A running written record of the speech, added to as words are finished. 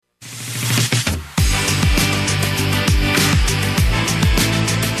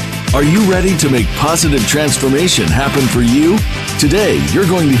Are you ready to make positive transformation happen for you? Today, you're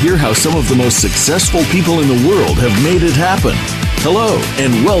going to hear how some of the most successful people in the world have made it happen. Hello,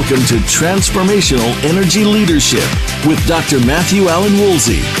 and welcome to Transformational Energy Leadership with Dr. Matthew Allen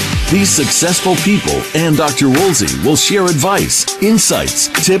Woolsey. These successful people and Dr. Woolsey will share advice, insights,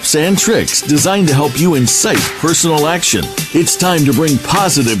 tips, and tricks designed to help you incite personal action. It's time to bring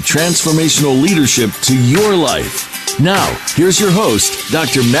positive transformational leadership to your life. Now, here's your host,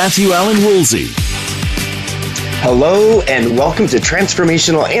 Dr. Matthew Allen Woolsey. Hello and welcome to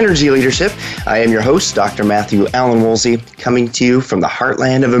Transformational Energy Leadership. I am your host, Dr. Matthew Allen Woolsey, coming to you from the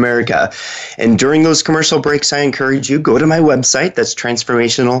heartland of America. And during those commercial breaks, I encourage you, go to my website, that's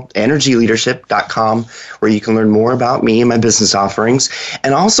transformationalenergyleadership.com, where you can learn more about me and my business offerings.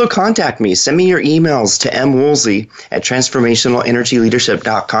 And also contact me. Send me your emails to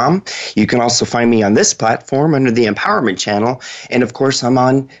mwoolsey@transformationalenergyleadership.com. You can also find me on this platform under the Empowerment channel. And of course, I'm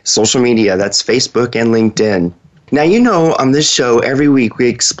on social media. That's Facebook and LinkedIn. Now, you know, on this show, every week we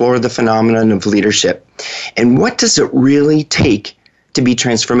explore the phenomenon of leadership. And what does it really take to be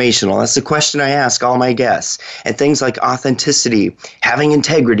transformational? That's the question I ask all my guests. And things like authenticity, having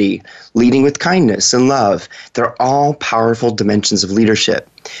integrity, leading with kindness and love, they're all powerful dimensions of leadership.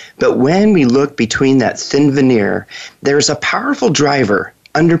 But when we look between that thin veneer, there's a powerful driver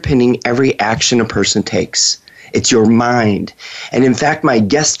underpinning every action a person takes. It's your mind. And in fact, my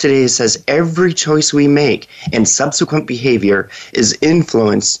guest today says every choice we make and subsequent behavior is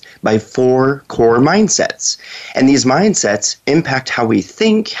influenced by 4 core mindsets. And these mindsets impact how we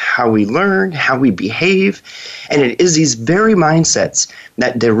think, how we learn, how we behave. And it is these very mindsets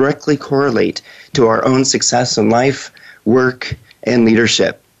that directly correlate to our own success in life, work, and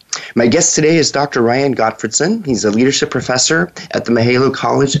leadership. My guest today is Dr. Ryan Gottfredson. He's a leadership professor at the Mahalo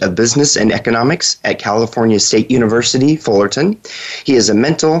College of Business and Economics at California State University, Fullerton. He is a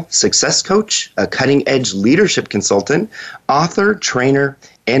mental success coach, a cutting-edge leadership consultant, author, trainer,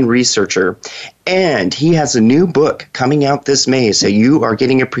 and researcher. And he has a new book coming out this May, so you are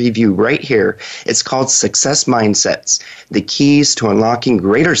getting a preview right here. It's called Success Mindsets, the Keys to Unlocking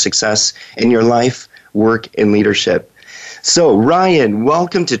Greater Success in Your Life, Work, and Leadership. So, Ryan,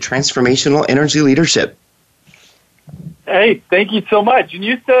 welcome to Transformational Energy Leadership. Hey, thank you so much. And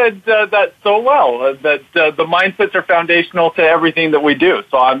you said that so well, that the mindsets are foundational to everything that we do.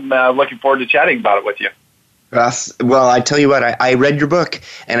 So I'm looking forward to chatting about it with you. Well, I tell you what, I read your book,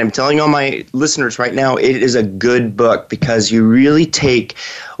 and I'm telling all my listeners right now, it is a good book because you really take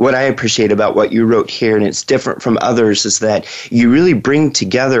what I appreciate about what you wrote here, and it's different from others, is that you really bring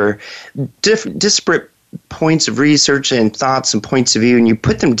together disparate points of research and thoughts and points of view, and you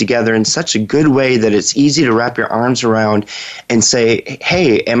put them together in such a good way that it's easy to wrap your arms around and say,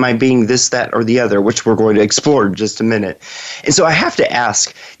 hey, am I being this, that, or the other, which we're going to explore in just a minute. And so I have to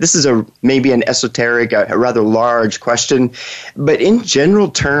ask, this is maybe an esoteric, a rather large question, but in general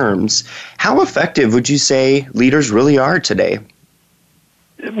terms, how effective would you say leaders really are today?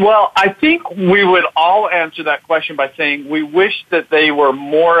 Well, I think we would all answer that question by saying we wish that they were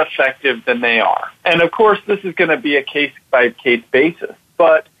more effective than they are. And of course, this is going to be a case-by-case basis.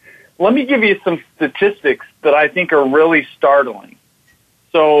 But let me give you some statistics that I think are really startling.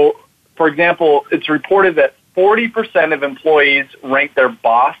 So, for example, it's reported that 40% of employees rank their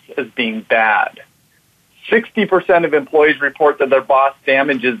boss as being bad. 60% of employees report that their boss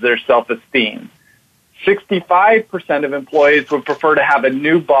damages their self-esteem. 65% of employees would prefer to have a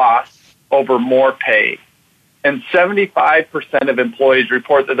new boss over more pay. And 75% of employees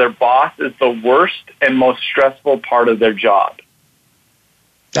report that their boss is the worst and most stressful part of their job.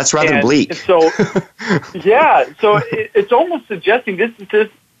 That's rather bleak. So, yeah, so it's almost suggesting this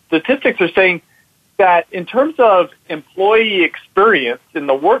statistics are saying that in terms of employee experience in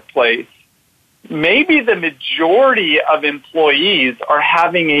the workplace, maybe the majority of employees are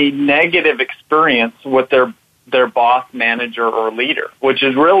having a negative experience with their boss, manager, or leader, which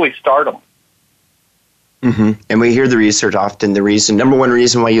is really startling. Mm-hmm. And we hear the research often, number one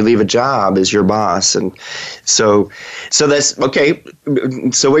reason why you leave a job is your boss. And so that's, okay,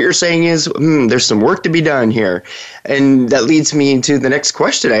 so what you're saying is there's some work to be done here. And that leads me into the next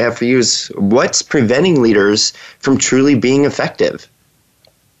question I have for you is, what's preventing leaders from truly being effective?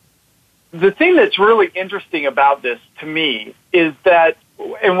 The thing that's really interesting about this to me is that,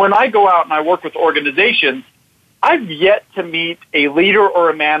 and when I go out and I work with organizations, I've yet to meet a leader or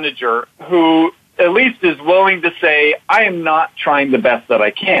a manager who at least is willing to say, I am not trying the best that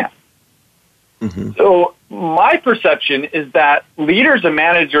I can. Mm-hmm. So my perception is that leaders and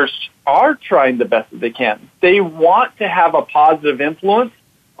managers are trying the best that they can. They want to have a positive influence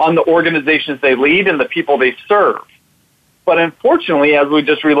on the organizations they lead and the people they serve. But unfortunately, as we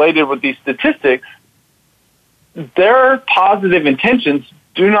just related with these statistics, their positive intentions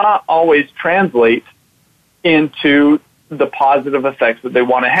do not always translate into the positive effects that they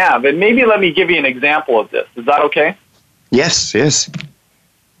want to have. And maybe let me give you an example of this. Is that okay? Yes, yes.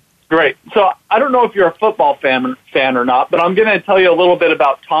 Great. So I don't know if you're a football fan or not, but I'm going to tell you a little bit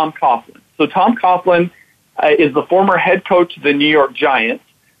about Tom Coughlin. So Tom Coughlin is the former head coach of the New York Giants.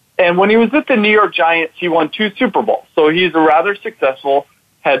 And when he was with the New York Giants, he won 2 Super Bowls. So he's a rather successful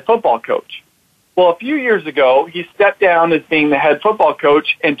head football coach. Well, a few years ago, he stepped down as being the head football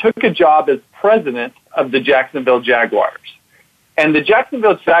coach and took a job as president of the Jacksonville Jaguars. And the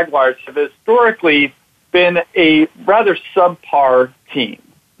Jacksonville Jaguars have historically been a rather subpar team.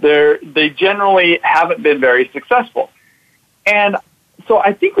 They generally haven't been very successful. And so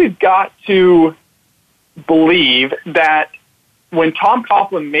I think we've got to believe that when Tom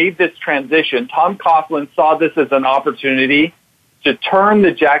Coughlin made this transition, Tom Coughlin saw this as an opportunity to turn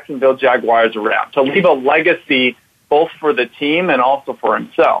the Jacksonville Jaguars around, to leave a legacy both for the team and also for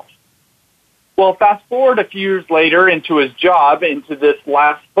himself. Well, fast forward a few years later into his job, into this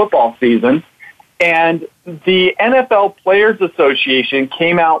last football season, and the NFL Players Association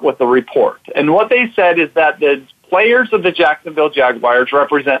came out with a report. And what they said is that the players of the Jacksonville Jaguars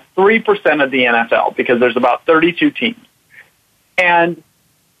represent 3% of the NFL because there's about 32 teams. And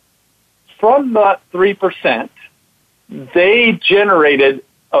from that 3%, they generated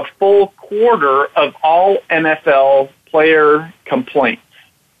a full quarter of all NFL player complaints.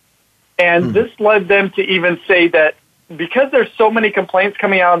 And this led them to even say that because there's so many complaints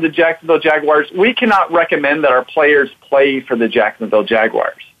coming out of the Jacksonville Jaguars, we cannot recommend that our players play for the Jacksonville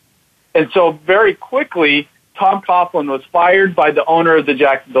Jaguars. And so very quickly, Tom Coughlin was fired by the owner of the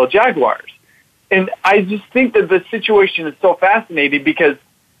Jacksonville Jaguars. And I just think that the situation is so fascinating because,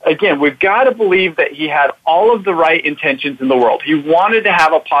 again, we've got to believe that he had all of the right intentions in the world. He wanted to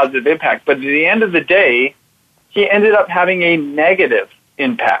have a positive impact, but at the end of the day, he ended up having a negative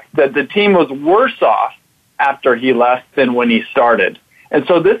impact, that the team was worse off after he left than when he started. And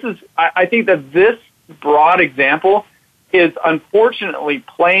so I think that this broad example is unfortunately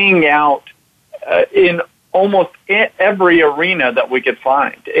playing out in almost every arena that we could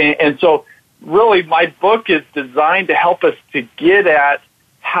find. And so really my book is designed to help us to get at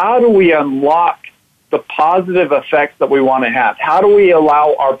how do we unlock the positive effects that we want to have? How do we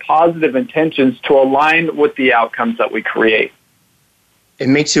allow our positive intentions to align with the outcomes that we create? It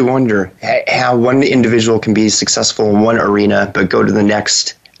makes you wonder how one individual can be successful in one arena but go to the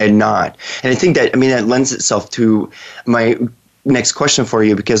next and not. And I think that lends itself to my next question for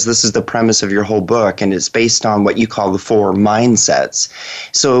you, because this is the premise of your whole book, and it's based on what you call the 4 mindsets.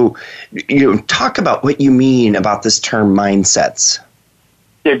 So, talk about what you mean about this term mindsets.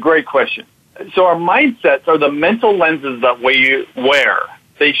 Yeah, great question. So our mindsets are the mental lenses that we wear.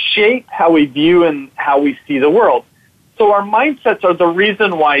 They shape how we view and how we see the world. So our mindsets are the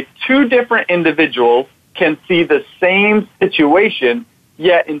reason why 2 different individuals can see the same situation,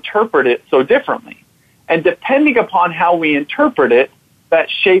 yet interpret it so differently. And depending upon how we interpret it,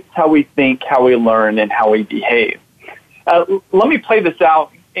 that shapes how we think, how we learn, and how we behave. Let me play this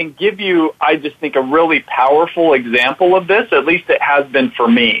out and give you, I just think, a really powerful example of this. At least it has been for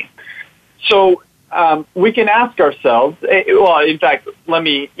me. So we can ask ourselves, in fact, let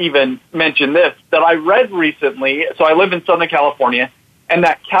me even mention this, that I read recently. So I live in Southern California, and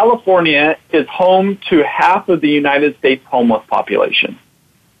that California is home to half of the United States homeless population.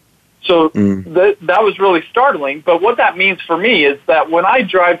 So that was really startling. But what that means for me is that when I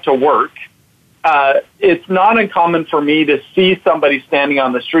drive to work, it's not uncommon for me to see somebody standing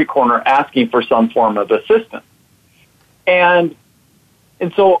on the street corner asking for some form of assistance. And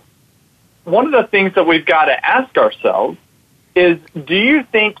so one of the things that we've got to ask ourselves is, do you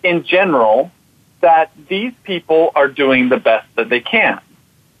think in general that these people are doing the best that they can?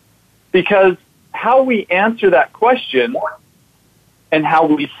 Because how we answer that question and how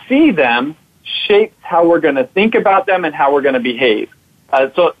we see them shapes how we're going to think about them and how we're going to behave.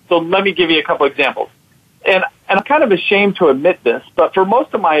 So let me give you a couple examples. And I'm kind of ashamed to admit this, but for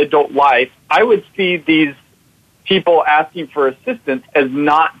most of my adult life, I would see these people asking for assistance as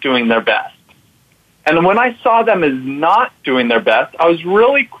not doing their best. And when I saw them as not doing their best, I was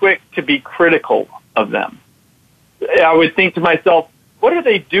really quick to be critical of them. I would think to myself, what are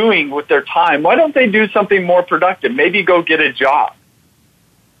they doing with their time? Why don't they do something more productive? Maybe go get a job.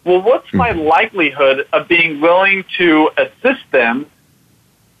 Well, what's my likelihood of being willing to assist them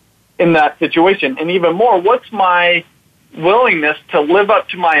in that situation? And even more, what's my willingness to live up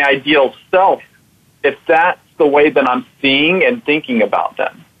to my ideal self if that's the way that I'm seeing and thinking about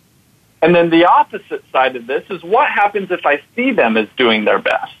them? And then the opposite side of this is what happens if I see them as doing their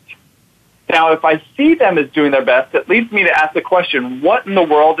best? Now, if I see them as doing their best, it leads me to ask the question, what in the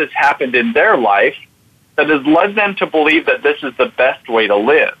world has happened in their life that has led them to believe that this is the best way to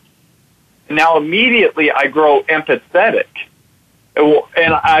live? Now, immediately I grow empathetic,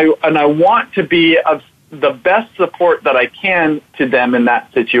 and I want to be of the best support that I can to them in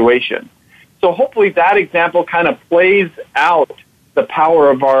that situation. So hopefully that example kind of plays out the power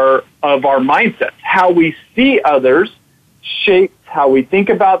of our mindsets. How we see others shapes how we think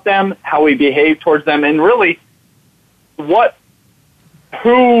about them, how we behave towards them, and really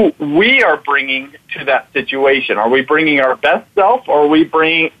who we are bringing to that situation. Are we bringing our best self, or are we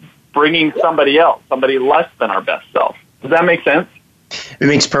bringing somebody else, somebody less than our best self? Does that make sense? It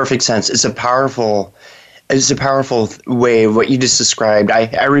makes perfect sense. It's a powerful way of what you just described.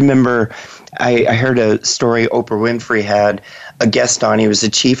 I remember I heard a story Oprah Winfrey had a guest on. He was the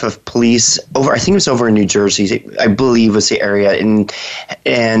chief of police I think it was over in New Jersey, I believe was the area.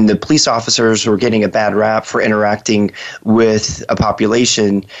 And the police officers were getting a bad rap for interacting with a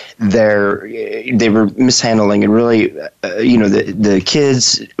population there. They were mishandling and really, the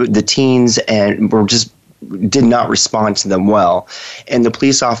kids, the teens, and were just did not respond to them well. And the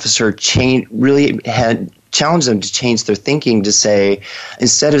police officer challenged them to change their thinking, to say,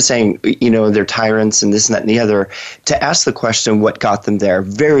 instead of saying, they're tyrants and this and that and the other, to ask the question, what got them there?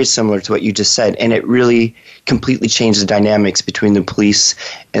 Very similar to what you just said. And it really completely changed the dynamics between the police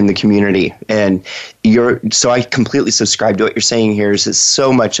and the community. And so I completely subscribe to what you're saying here. Is it's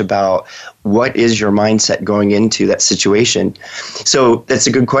so much about what is your mindset going into that situation. So that's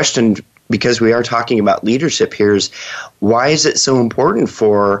a good question, because we are talking about leadership here. Is why is it so important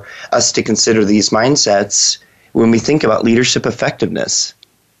for us to consider these mindsets when we think about leadership effectiveness?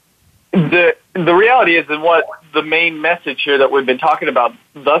 The reality is, and what the main message here that we've been talking about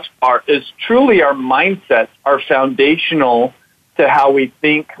thus far is, truly our mindsets are foundational to how we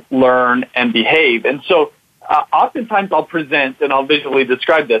think, learn, and behave. And so oftentimes I'll present, and I'll visually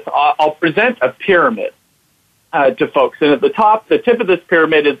describe this, I'll present a pyramid to folks. And at the tip of this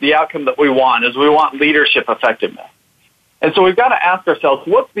pyramid is the outcome that we want, is we want leadership effectiveness. And so we've got to ask ourselves,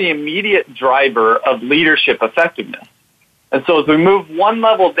 what's the immediate driver of leadership effectiveness? And so as we move one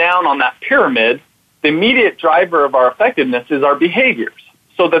level down on that pyramid, the immediate driver of our effectiveness is our behaviors.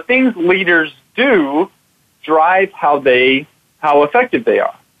 So the things leaders do drive how effective they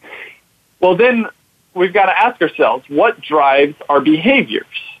are. Well, then we've got to ask ourselves, what drives our behaviors?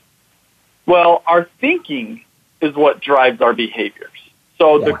 Well, our thinking is what drives our behaviors.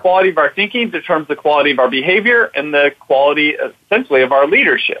 So the quality of our thinking determines the quality of our behavior and the quality, essentially, of our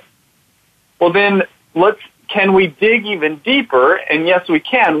leadership. Well, then can we dig even deeper? And yes, we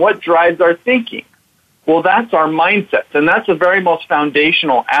can. What drives our thinking? Well, that's our mindsets, and that's the very most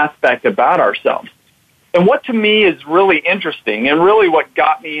foundational aspect about ourselves. And what to me is really interesting, and really what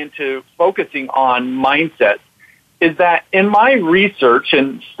got me into focusing on mindsets, is that in my research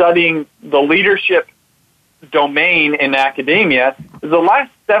and studying the leadership domain in academia, the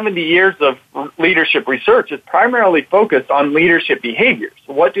last 70 years of leadership research is primarily focused on leadership behaviors.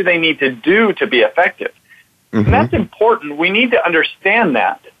 What do they need to do to be effective? Mm-hmm. And that's important. We need to understand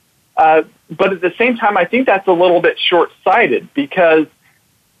that. But at the same time, I think that's a little bit short-sighted, because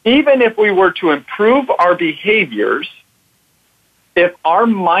even if we were to improve our behaviors, if our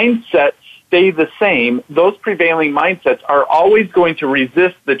mindsets stay the same, those prevailing mindsets are always going to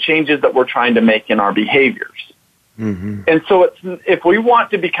resist the changes that we're trying to make in our behaviors. Mm-hmm. And so if we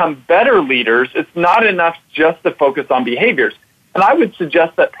want to become better leaders, it's not enough just to focus on behaviors. And I would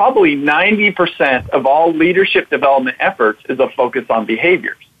suggest that probably 90% of all leadership development efforts is a focus on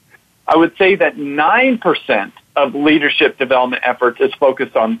behaviors. I would say that 9% of leadership development efforts is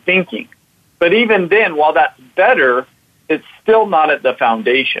focused on thinking. But even then, while that's better, it's still not at the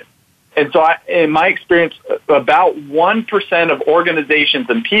foundation. And so in my experience, about 1% of organizations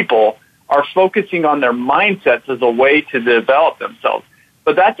and people are focusing on their mindsets as a way to develop themselves.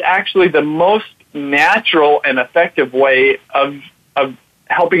 But that's actually the most natural and effective way of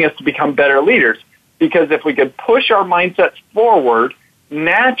helping us to become better leaders. Because if we could push our mindsets forward,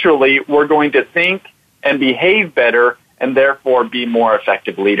 naturally we're going to think and behave better and therefore be more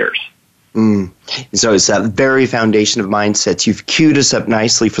effective leaders. So it's that very foundation of mindsets. You've queued us up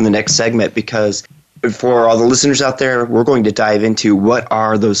nicely for the next segment, because for all the listeners out there, we're going to dive into what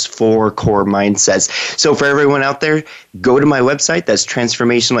are those 4 core mindsets. So for everyone out there, go to my website. That's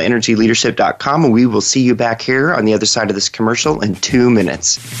transformationalenergyleadership.com, and we will see you back here on the other side of this commercial in 2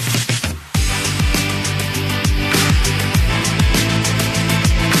 minutes.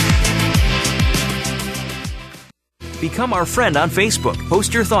 Become our friend on Facebook.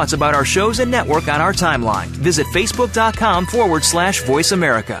 Post your thoughts about our shows and network on our timeline. Visit facebook.com/Voice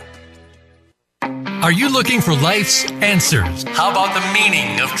America. Are you looking for life's answers? How about the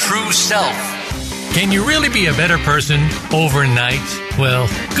meaning of true self? Can you really be a better person overnight? Well,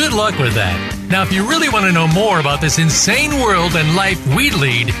 good luck with that. Now, if you really want to know more about this insane world and life we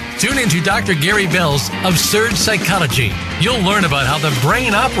lead, tune into Dr. Gary Bell's Absurd Psychology. You'll learn about how the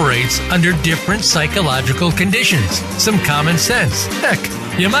brain operates under different psychological conditions. Some common sense. Heck,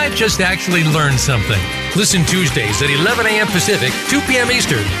 you might just actually learn something. Listen Tuesdays at 11 a.m. Pacific, 2 p.m.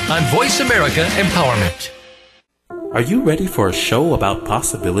 Eastern on Voice America Empowerment. Are you ready for a show about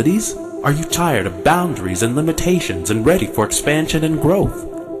possibilities? Are you tired of boundaries and limitations and ready for expansion and growth?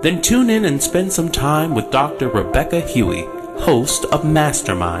 Then tune in and spend some time with Dr. Rebecca Huey, host of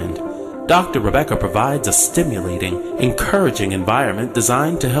Mastermind. Dr. Rebecca provides a stimulating, encouraging environment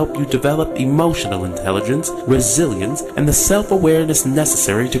designed to help you develop emotional intelligence, resilience, and the self-awareness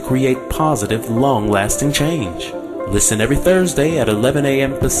necessary to create positive, long-lasting change. Listen every Thursday at 11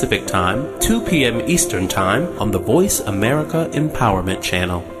 a.m. Pacific Time, 2 p.m. Eastern Time on the Voice America Empowerment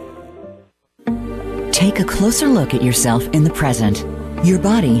Channel. Take a closer look at yourself in the present. Your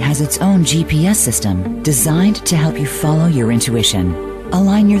body has its own GPS system designed to help you follow your intuition,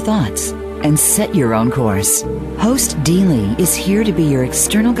 align your thoughts, and set your own course. Host Dee Lee is here to be your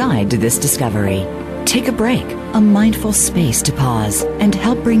external guide to this discovery. Take a break, a mindful space to pause, and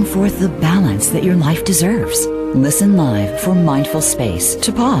help bring forth the balance that your life deserves. Listen live for Mindful Space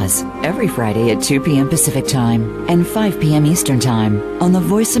to Pause every Friday at 2 p.m. Pacific Time and 5 p.m. Eastern Time on the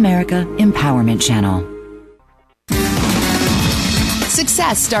Voice America Empowerment Channel.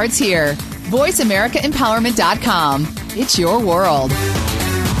 Success starts here. VoiceAmericaEmpowerment.com. It's your world.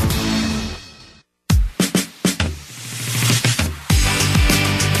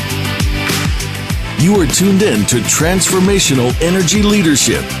 You are tuned in to Transformational Energy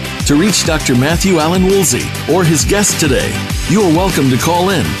Leadership. To reach Dr. Matthew Allen Woolsey or his guest today, you are welcome to call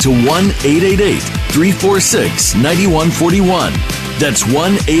in to 1-888-346-9141. That's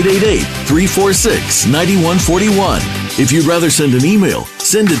 1-888-346-9141. If you'd rather send an email,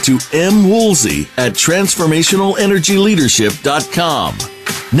 send it to mwoolsey@transformationalenergyleadership.com.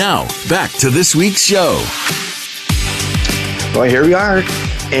 Now, back to this week's show. Well, here we are.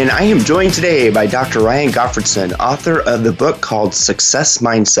 And I am joined today by Dr. Ryan Gottfredson, author of the book called Success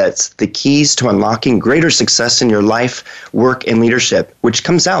Mindsets, The Keys to Unlocking Greater Success in Your Life, Work, and Leadership, which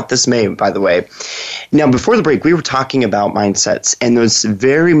comes out this May, by the way. Now, before the break, we were talking about mindsets, and those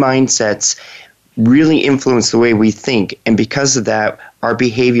very mindsets really influence the way we think. And because of that, our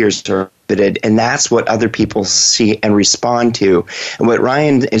behaviors are fitted, and that's what other people see and respond to. And what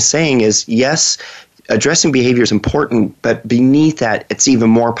Ryan is saying is, yes, addressing behavior is important, but beneath that, it's even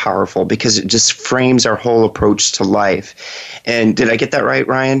more powerful because it just frames our whole approach to life. And did I get that right,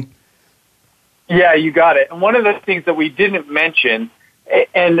 Ryan? Yeah, you got it. And one of the things that we didn't mention,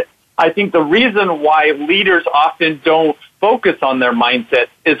 and I think the reason why leaders often don't focus on their mindset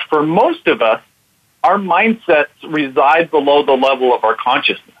is for most of us, our mindsets reside below the level of our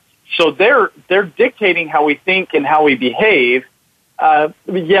consciousness. So they're dictating how we think and how we behave,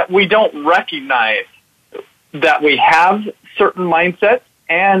 yet we don't recognize that we have certain mindsets,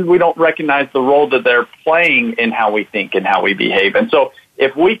 and we don't recognize the role that they're playing in how we think and how we behave. And so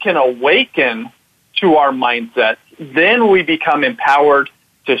if we can awaken to our mindsets, then we become empowered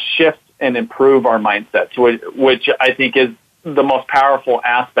to shift and improve our mindsets, which I think is the most powerful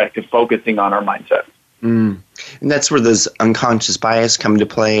aspect of focusing on our mindsets. And that's where those unconscious bias come to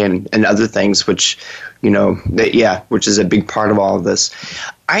play and other things, which, which is a big part of all of this.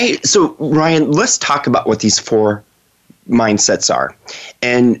 So Ryan, let's talk about what these four mindsets are.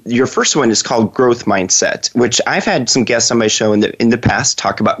 And your first one is called growth mindset, which I've had some guests on my show in the past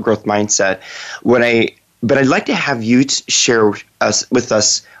talk about growth mindset. But I'd like to have you share with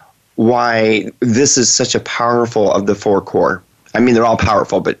us why this is such a powerful of the four core. I mean, they're all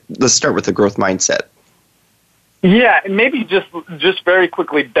powerful, but let's start with the growth mindset. Yeah, and maybe just very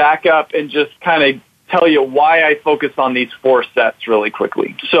quickly back up and just kind of tell you why I focus on these four sets really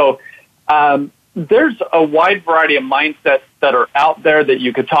quickly. So there's a wide variety of mindsets that are out there that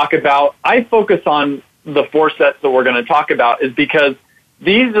you could talk about. I focus on the four sets that we're going to talk about is because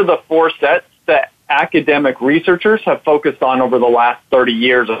these are the four sets that academic researchers have focused on over the last 30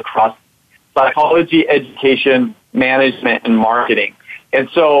 years across psychology, education, management, and marketing. And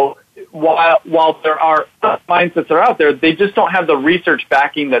so while there are mindsets that are out there, they just don't have the research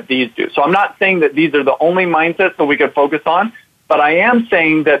backing that these do. So I'm not saying that these are the only mindsets that we could focus on, but I am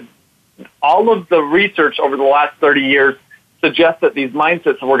saying that all of the research over the last 30 years suggests that these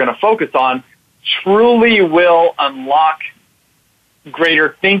mindsets that we're going to focus on truly will unlock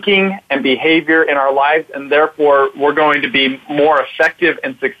greater thinking and behavior in our lives, and therefore we're going to be more effective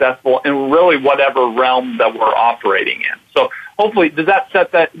and successful in really whatever realm that we're operating in. So hopefully, does that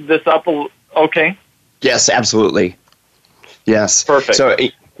set this up okay? Yes, absolutely. Yes. Perfect. So,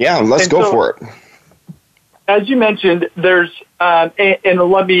 yeah, let's go for it. As you mentioned, there's, and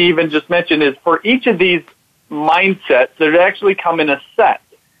let me even just mention, is for each of these mindsets, they actually come in a set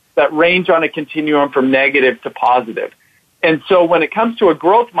that range on a continuum from negative to positive. And so when it comes to a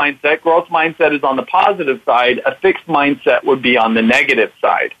growth mindset is on the positive side, a fixed mindset would be on the negative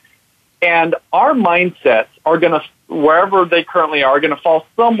side. And our mindsets are going to, wherever they currently are going to fall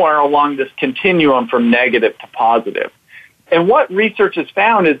somewhere along this continuum from negative to positive. And what research has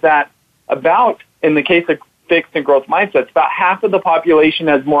found is that about, in the case of fixed and growth mindsets, about half of the population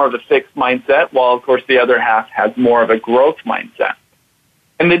has more of a fixed mindset, while, of course, the other half has more of a growth mindset.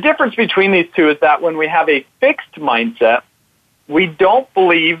 And the difference between these two is that when we have a fixed mindset, we don't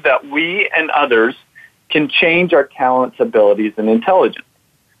believe that we and others can change our talents, abilities, and intelligence.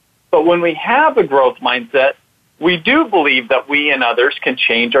 But when we have a growth mindset, we do believe that we and others can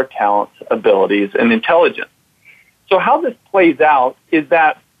change our talents, abilities, and intelligence. So how this plays out is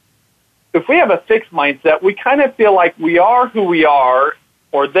that if we have a fixed mindset, we kind of feel like we are who we are,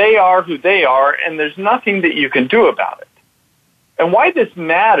 or they are who they are, and there's nothing that you can do about it. And why this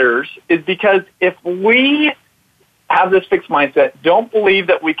matters is because if we have this fixed mindset, don't believe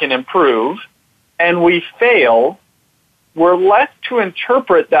that we can improve, and we fail, we're left to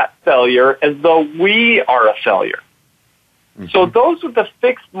interpret that failure as though we are a failure. Mm-hmm. So those with a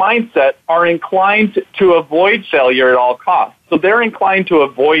fixed mindset are inclined to avoid failure at all costs. So they're inclined to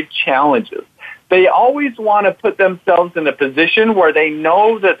avoid challenges. They always want to put themselves in a position where they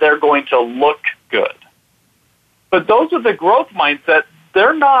know that they're going to look good. But those with a growth mindset,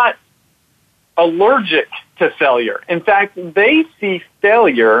 they're not allergic to failure. In fact, they see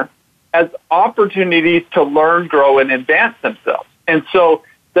failure as opportunities to learn, grow, and advance themselves. And so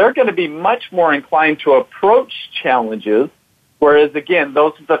they're going to be much more inclined to approach challenges, whereas, again,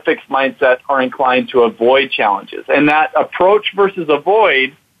 those with a fixed mindset are inclined to avoid challenges. And that approach versus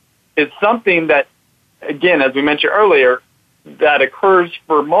avoid is something that, again, as we mentioned earlier, that occurs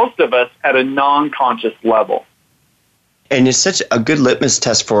for most of us at a non-conscious level. And it's such a good litmus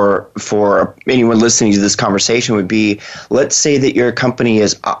test for anyone listening to this conversation would be, let's say that your company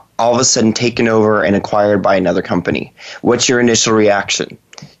is all of a sudden taken over and acquired by another company. What's your initial reaction?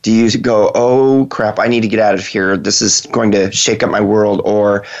 Do you go, oh, crap, I need to get out of here. This is going to shake up my world,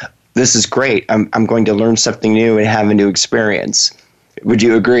 or this is great. I'm going to learn something new and have a new experience. Would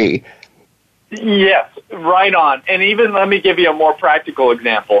you agree? Yes, right on. And even let me give you a more practical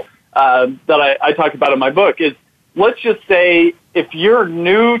example that I talk about in my book is, let's just say if you're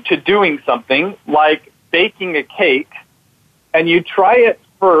new to doing something like baking a cake and you try it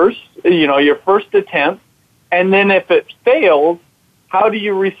first, your first attempt, and then if it fails, how do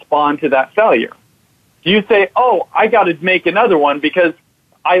you respond to that failure? Do you say, oh, I got to make another one because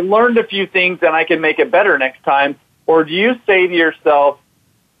I learned a few things and I can make it better next time? Or do you say to yourself,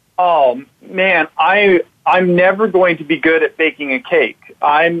 oh, man, I'm never going to be good at baking a cake.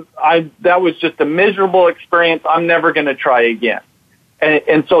 That was just a miserable experience. I'm never going to try again.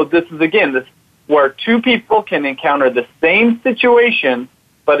 And so this is, again, where two people can encounter the same situation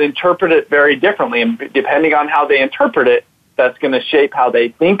but interpret it very differently. And depending on how they interpret it, that's going to shape how they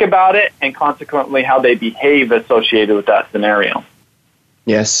think about it and consequently how they behave associated with that scenario.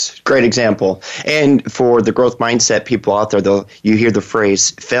 Yes, great example. And for the growth mindset people out there, you hear the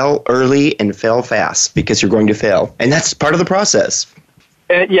phrase, fail early and fail fast, because you're going to fail. And that's part of the process.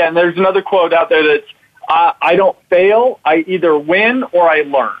 And there's another quote out there that's, I don't fail, I either win or I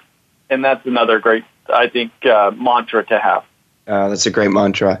learn. And that's another great, I think, mantra to have. That's a great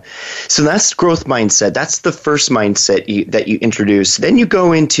mantra. So that's growth mindset. That's the first mindset that you introduce. Then you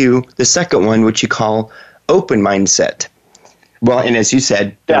go into the second one, which you call open mindset. Well, and as you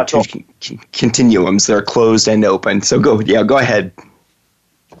said, there are two continuums. They're closed and open. So go ahead.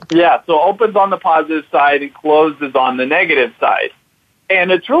 Yeah, so open's on the positive side and closed is on the negative side.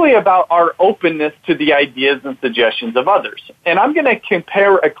 And it's really about our openness to the ideas and suggestions of others. And I'm going to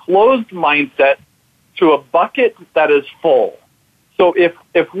compare a closed mindset to a bucket that is full. So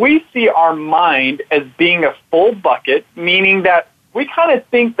if we see our mind as being a full bucket, meaning that we kind of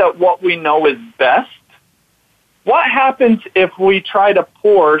think that what we know is best, what happens if we try to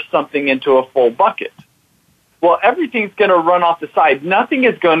pour something into a full bucket? Well, everything's going to run off the side. Nothing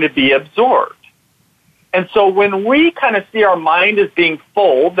is going to be absorbed. And so when we kind of see our mind as being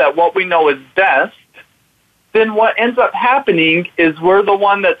full, that what we know is best, then what ends up happening is we're the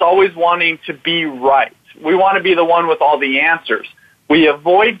one that's always wanting to be right. We want to be the one with all the answers. We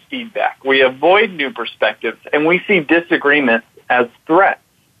avoid feedback. We avoid new perspectives, and we see disagreements as threats.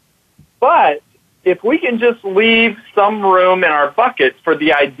 But if we can just leave some room in our bucket for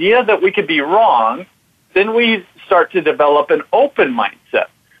the idea that we could be wrong, then we start to develop an open mindset,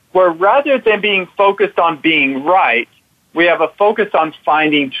 where rather than being focused on being right, we have a focus on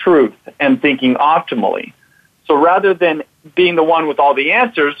finding truth and thinking optimally. So rather than being the one with all the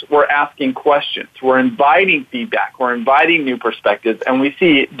answers, we're asking questions. We're inviting feedback. We're inviting new perspectives, and we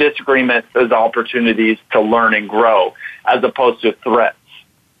see disagreement as opportunities to learn and grow as opposed to threats.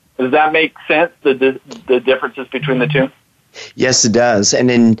 Does that make sense, the differences between the two? Yes, it does.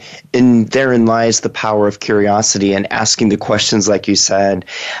 And in therein lies the power of curiosity and asking the questions like you said.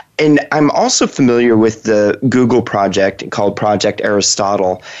 And I'm also familiar with the Google project called Project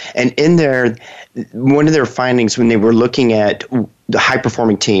Aristotle. And in there, one of their findings when they were looking at the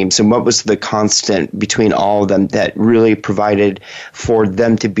high-performing teams and what was the constant between all of them that really provided for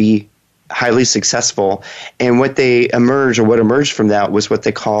them to be highly successful, and what emerged from that was what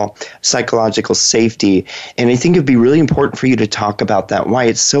they call psychological safety. And I think it'd be really important for you to talk about that, why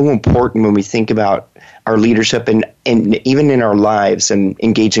it's so important when we think about our leadership and even in our lives and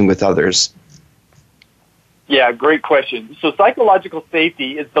engaging with others. Yeah, great question. So psychological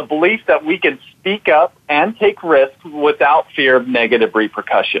safety is the belief that we can speak up and take risks without fear of negative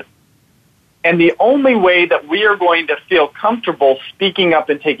repercussion. And the only way that we are going to feel comfortable speaking up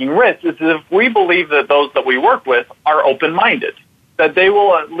and taking risks is if we believe that those that we work with are open-minded, that they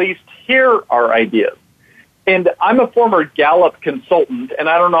will at least hear our ideas. And I'm a former Gallup consultant, and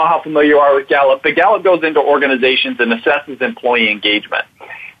I don't know how familiar you are with Gallup, but Gallup goes into organizations and assesses employee engagement.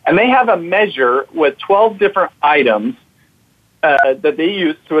 And they have a measure with 12 different items that they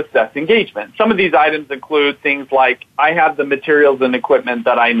use to assess engagement. Some of these items include things like, I have the materials and equipment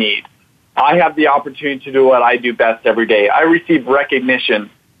that I need. I have the opportunity to do what I do best every day. I received recognition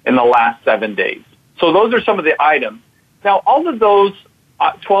in the last 7 days. So those are some of the items. Now, all of those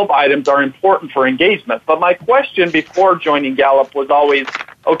 12 items are important for engagement. But my question before joining Gallup was always,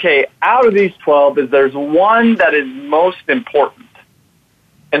 okay, out of these 12, is there's one that is most important?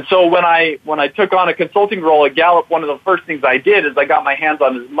 And so when I took on a consulting role at Gallup, one of the first things I did is I got my hands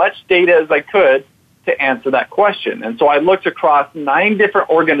on as much data as I could to answer that question. And so I looked across 9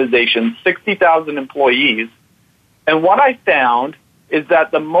 different organizations, 60,000 employees, and what I found is that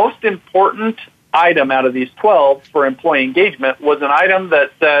the most important item out of these 12 for employee engagement was an item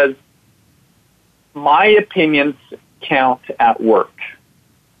that says, my opinions count at work.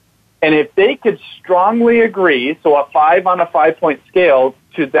 And if they could strongly agree, so a 5 on a 5-point scale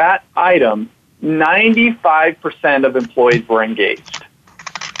to that item, 95% of employees were engaged.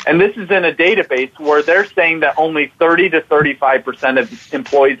 And this is in a database where they're saying that only 30 to 35% of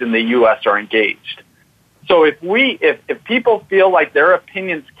employees in the U.S. are engaged. So if people feel like their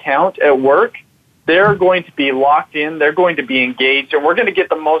opinions count at work, they're going to be locked in, they're going to be engaged, and we're going to get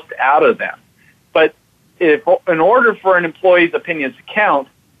the most out of them. But in order for an employee's opinions to count,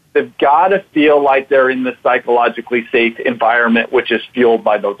 they've got to feel like they're in the psychologically safe environment, which is fueled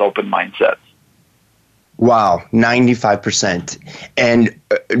by those open mindsets. Wow, 95%. And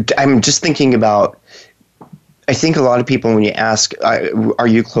I'm just thinking about, I think a lot of people, when you ask, are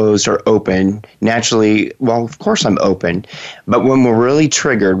you closed or open? Naturally, well, of course I'm open. But when we're really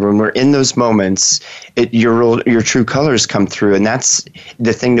triggered, when we're in those moments, your true colors come through. And that's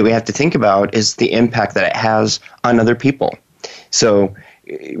the thing that we have to think about is the impact that it has on other people. So,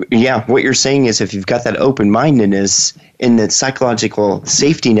 yeah, what you're saying is if you've got that open-mindedness and the psychological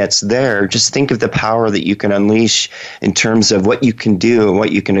safety net's there, just think of the power that you can unleash in terms of what you can do and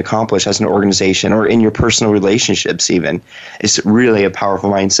what you can accomplish as an organization or in your personal relationships even. It's really a powerful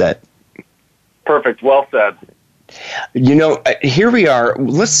mindset. Perfect. Well said. You know, here we are.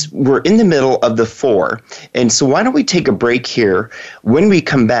 We're in the middle of the 4. And so why don't we take a break here? When we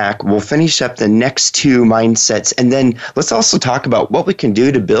come back, we'll finish up the next 2 mindsets. And then let's also talk about what we can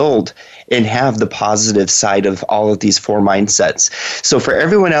do to build and have the positive side of all of these 4 mindsets. So for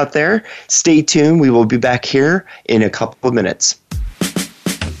everyone out there, stay tuned. We will be back here in a couple of minutes.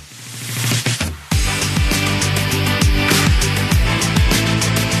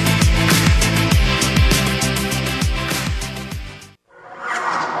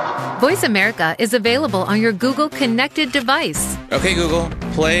 Voice America is available on your Google connected device. Okay, Google,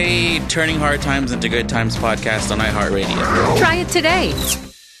 play Turning Hard Times into Good Times podcast on iHeartRadio. Try it today.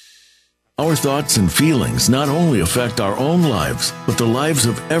 Our thoughts and feelings not only affect our own lives, but the lives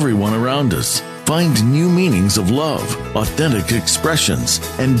of everyone around us. Find new meanings of love, authentic expressions,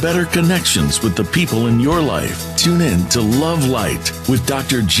 and better connections with the people in your life. Tune in to Love Light with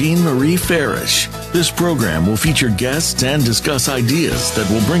Dr. Jean Marie Farish. This program will feature guests and discuss ideas that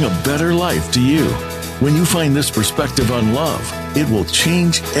will bring a better life to you. When you find this perspective on love, it will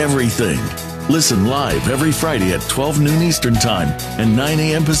change everything. Listen live every Friday at 12 noon Eastern Time and 9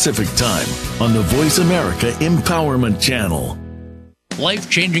 a.m. Pacific Time on the Voice America Empowerment Channel.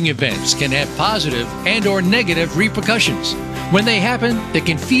 Life-changing events can have positive and or negative repercussions. When they happen, they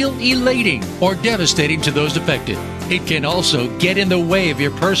can feel elating or devastating to those affected. It can also get in the way of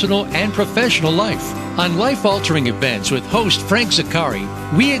your personal and professional life. On Life-Altering Events with host Frank Zakari,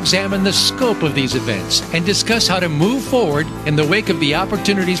 we examine the scope of these events and discuss how to move forward in the wake of the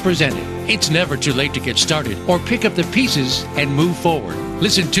opportunities presented. It's never too late to get started or pick up the pieces and move forward.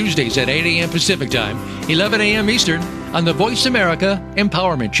 Listen Tuesdays at 8 a.m. Pacific Time, 11 a.m. Eastern on the Voice America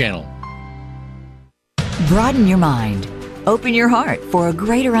Empowerment Channel. Broaden your mind. Open your heart for a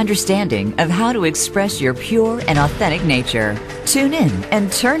greater understanding of how to express your pure and authentic nature. Tune in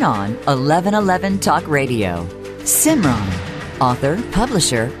and turn on 1111 Talk Radio. Simran, author,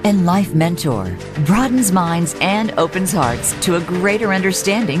 publisher, and life mentor, broadens minds and opens hearts to a greater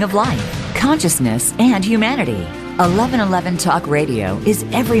understanding of life, consciousness, and humanity. 1111 Talk Radio is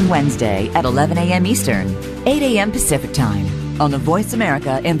every Wednesday at 11 a.m. Eastern, 8 a.m. Pacific Time on the Voice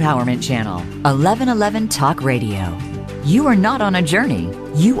America Empowerment Channel. 1111 Talk Radio. You are not on a journey.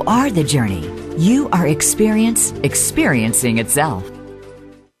 You are the journey. You are experiencing itself.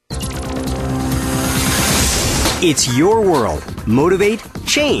 It's your world. Motivate,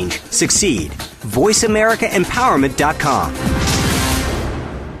 change, succeed. VoiceAmericaEmpowerment.com.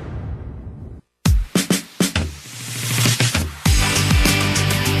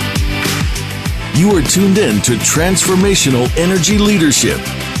 You are tuned in to Transformational Energy Leadership.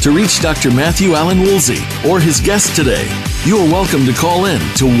 To reach Dr. Matthew Allen Woolsey or his guest today, you are welcome to call in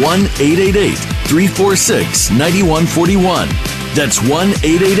to 1-888-346-9141. That's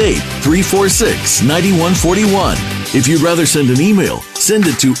 1-888-346-9141. If you'd rather send an email, send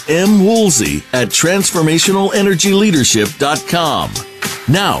it to mwoolsey@transformationalenergyleadership.com.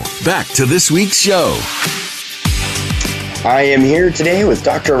 Now, back to this week's show. I am here today with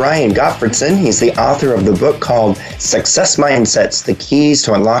Dr. Ryan Gottfredson. He's the author of the book called Success Mindsets, The Keys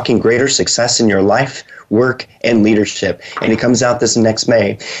to Unlocking Greater Success in Your Life, Work, and Leadership. And it comes out this next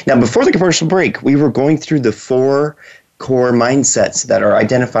May. Now, before the commercial break, we were going through the 4 core mindsets that are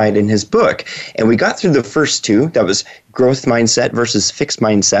identified in his book. And we got through the first 2. That was growth mindset versus fixed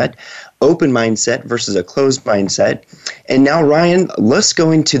mindset, open mindset versus a closed mindset. And now, Ryan, let's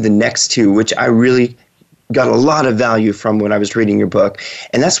go into the next 2, which I really got a lot of value from when I was reading your book.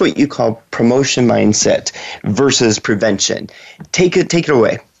 And that's what you call promotion mindset versus prevention. Take it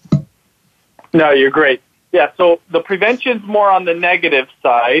away. No, you're great. Yeah, so the prevention's more on the negative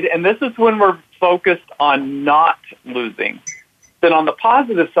side, and this is when we're focused on not losing. Then on the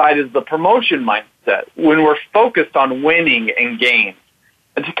positive side is the promotion mindset, when we're focused on winning and gain.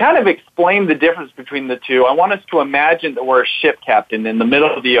 And to kind of explain the difference between the two, I want us to imagine that we're a ship captain in the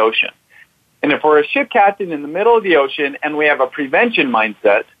middle of the ocean. And if we're a ship captain in the middle of the ocean and we have a prevention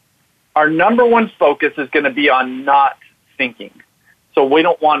mindset, our number one focus is going to be on not thinking. So we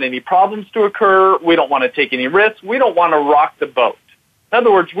don't want any problems to occur. We don't want to take any risks. We don't want to rock the boat. In other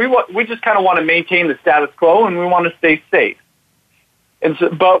words, we just kind of want to maintain the status quo and we want to stay safe. And so,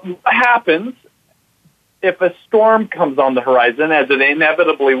 but what happens if a storm comes on the horizon, as it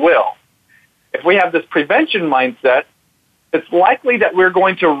inevitably will? If we have this prevention mindset, it's likely that we're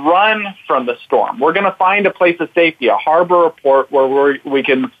going to run from the storm. We're going to find a place of safety, a harbor or port where we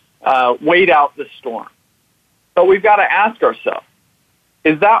can wait out the storm. But we've got to ask ourselves,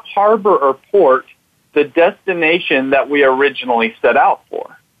 is that harbor or port the destination that we originally set out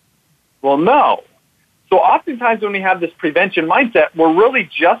for? Well, no. So oftentimes when we have this prevention mindset, we're really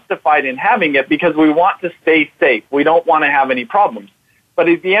justified in having it because we want to stay safe. We don't want to have any problems. But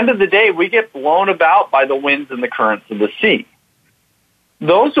at the end of the day, we get blown about by the winds and the currents of the sea.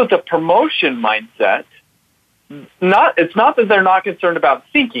 Those with a promotion mindset, it's not that they're not concerned about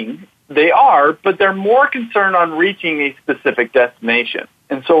sinking. They are, but they're more concerned on reaching a specific destination.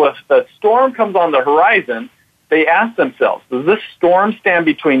 And so if a storm comes on the horizon, they ask themselves, does this storm stand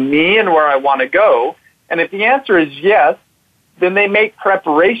between me and where I want to go? And if the answer is yes, then they make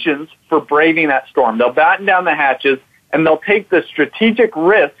preparations for braving that storm. They'll batten down the hatches, and they'll take the strategic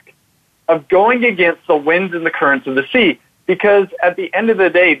risk of going against the winds and the currents of the sea, because at the end of the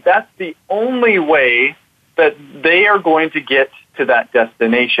day, that's the only way that they are going to get to that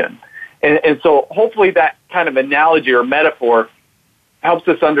destination. And so hopefully that kind of analogy or metaphor helps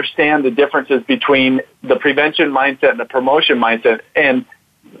us understand the differences between the prevention mindset and the promotion mindset. And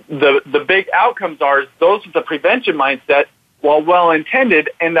the big outcomes are those with the prevention mindset, while well-intended,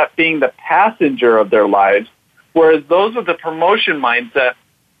 end up being the passenger of their lives, whereas those with the promotion mindset,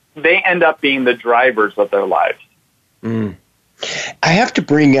 they end up being the drivers of their lives. I have to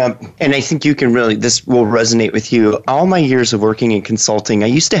bring up, and I think you can really, this will resonate with you. All my years of working in consulting, I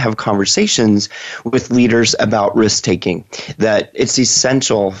used to have conversations with leaders about risk-taking, that it's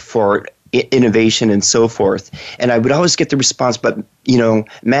essential for innovation and so forth. And I would always get the response, but,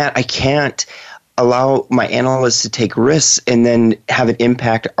 Matt, I can't allow my analysts to take risks and then have it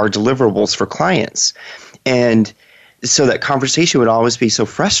impact our deliverables for clients. And so that conversation would always be so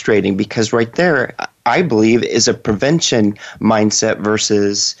frustrating, because right there, I believe, is a prevention mindset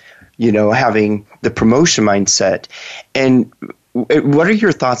versus, having the promotion mindset. And what are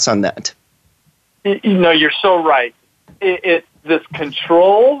your thoughts on that? You're so right. It's this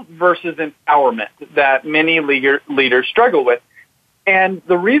control versus empowerment that many leaders struggle with. And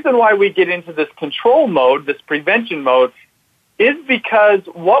the reason why we get into this control mode, this prevention mode, is because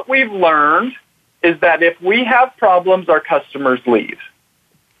what we've learned is that if we have problems, our customers leave.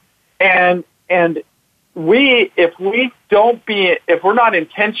 And if we're not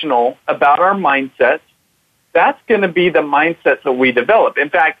intentional about our mindsets, that's going to be the mindsets that we develop. In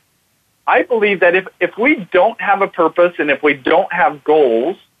fact, I believe that if we don't have a purpose and if we don't have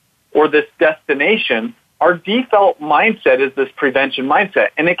goals or this destination, our default mindset is this prevention mindset.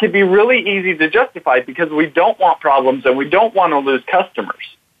 And it can be really easy to justify because we don't want problems and we don't want to lose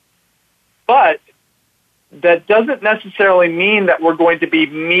customers. But that doesn't necessarily mean that we're going to be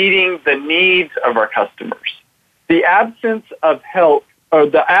meeting the needs of our customers. The absence of health or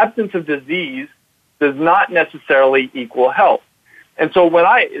the absence of disease does not necessarily equal health. And so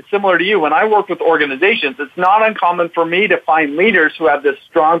similar to you, when I work with organizations, it's not uncommon for me to find leaders who have this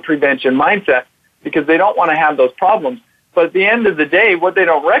strong prevention mindset because they don't want to have those problems. But at the end of the day, what they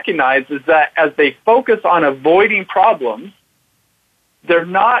don't recognize is that as they focus on avoiding problems, they're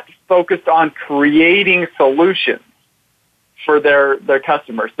not focused on creating solutions for their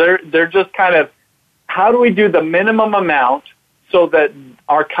customers. They're just kind of, how do we do the minimum amount so that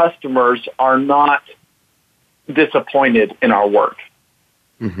our customers are not disappointed in our work?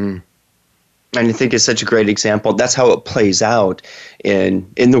 Mm-hmm. And I think it's such a great example. That's how it plays out in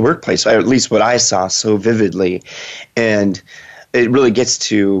the workplace, or at least what I saw so vividly. And it really gets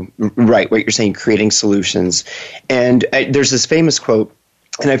to, right, what you're saying, creating solutions. And there's this famous quote,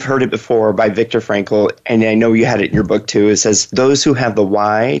 and I've heard it before, by Viktor Frankl, and I know you had it in your book too. It says, those who have the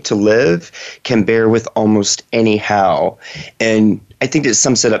why to live can bear with almost any how. And I think it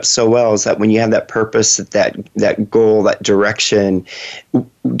sums it up so well, is that when you have that purpose, that goal, that direction,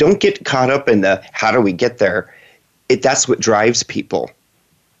 don't get caught up in the how do we get there. That's what drives people.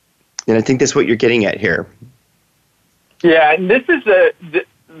 And I think that's what you're getting at here. Yeah, and this is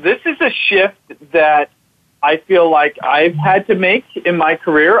a shift that I feel like I've had to make in my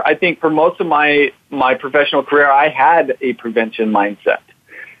career. I think for most of my professional career, I had a prevention mindset.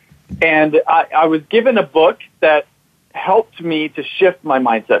 And I was given a book that helped me to shift my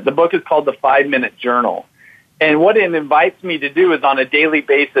mindset. The book is called The 5-Minute Journal. And what it invites me to do is on a daily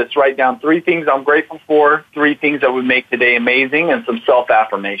basis, write down 3 things I'm grateful for, 3 things that would make today amazing, and some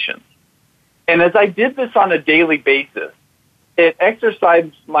self-affirmations. And as I did this on a daily basis, it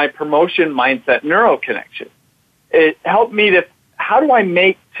exercised my promotion mindset neuroconnection. It helped me to, how do I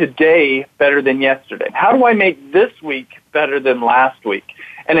make today better than yesterday? How do I make this week better than last week?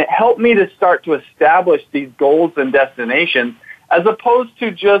 And it helped me to start to establish these goals and destinations as opposed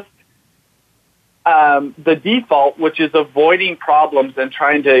to just the default, which is avoiding problems and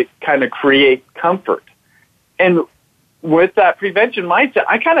trying to kind of create comfort. And with that prevention mindset,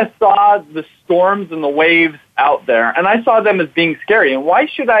 I kind of saw the storms and the waves out there, and I saw them as being scary. And why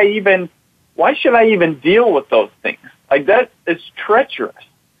should I even deal with those things? Like, that is treacherous.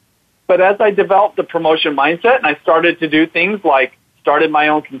 But as I developed the promotion mindset and I started to do things like started my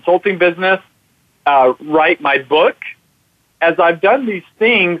own consulting business, write my book, as I've done these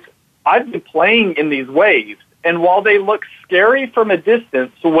things, I've been playing in these waves. And while they look scary from a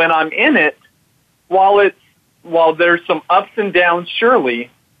distance, when I'm in it, while there's some ups and downs,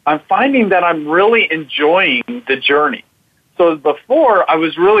 surely, I'm finding that I'm really enjoying the journey. So before, I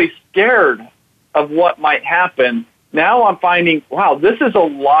was really scared of what might happen. Now I'm finding, wow, this is a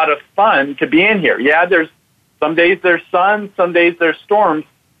lot of fun to be in here. Yeah, some days there's sun, some days there's storms,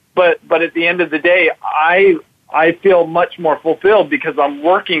 but at the end of the day, I feel much more fulfilled because I'm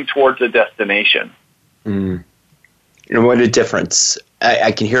working towards a destination. Mm. what a difference.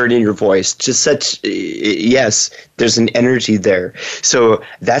 I can hear it in your voice. Just yes, there's an energy there. So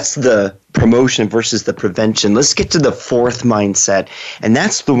that's the promotion versus the prevention. Let's get to the fourth mindset. And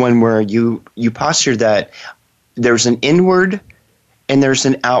that's the one where you posture that there's an inward and there's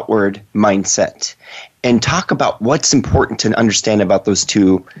an outward mindset. And talk about what's important to understand about those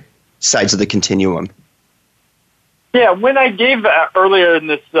two sides of the continuum. Yeah, when I gave earlier in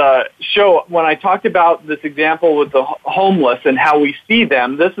this show, when I talked about this example with the homeless and how we see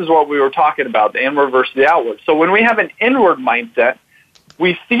them, this is what we were talking about, the inward versus the outward. So when we have an inward mindset,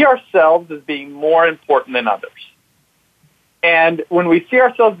 we see ourselves as being more important than others. And when we see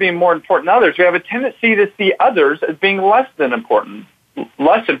ourselves being more important than others, we have a tendency to see others as being less important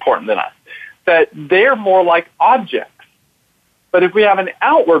than us, that they're more like objects. But if we have an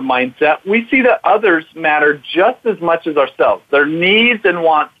outward mindset, we see that others matter just as much as ourselves. Their needs and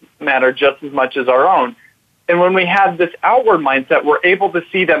wants matter just as much as our own. And when we have this outward mindset, we're able to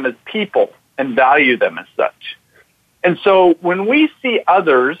see them as people and value them as such. And so when we see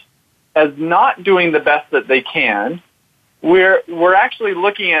others as not doing the best that they can, we're actually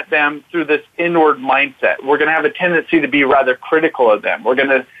looking at them through this inward mindset. We're going to have a tendency to be rather critical of them. We're going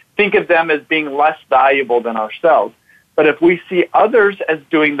to think of them as being less valuable than ourselves. But if we see others as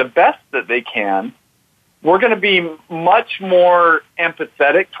doing the best that they can, we're going to be much more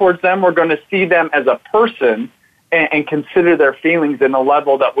empathetic towards them. We're going to see them as a person and consider their feelings in a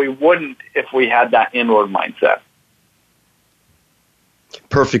level that we wouldn't if we had that inward mindset.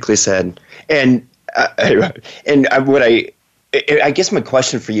 Perfectly said. And what I guess my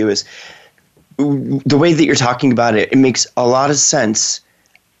question for you is, the way that you're talking about it, it makes a lot of sense.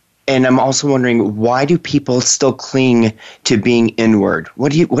 And I'm also wondering, why do people still cling to being inward?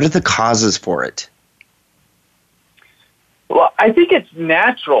 What are the causes for it? Well, I think it's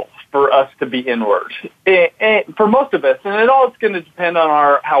natural for us to be inward, for most of us. And it all is going to depend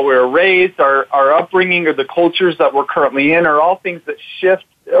on how we're raised, our upbringing, or the cultures that we're currently in, are all things that shift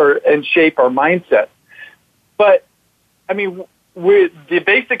and shape our mindset. But, I mean, the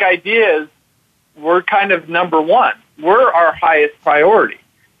basic idea is we're kind of number one. We're our highest priority.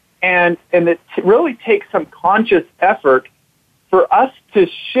 And it really takes some conscious effort for us to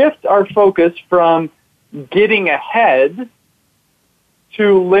shift our focus from getting ahead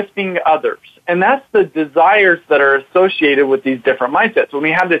to lifting others. And that's the desires that are associated with these different mindsets. When we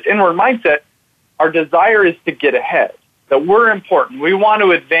have this inward mindset, our desire is to get ahead, that we're important, we want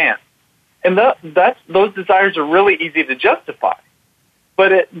to advance. And those desires are really easy to justify.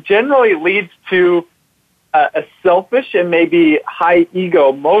 But it generally leads to a selfish and maybe high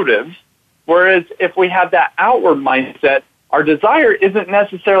ego motives, whereas if we have that outward mindset, our desire isn't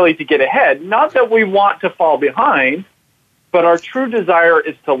necessarily to get ahead. Not that we want to fall behind, but our true desire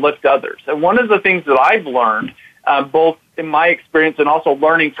is to lift others. And one of the things that I've learned, both in my experience and also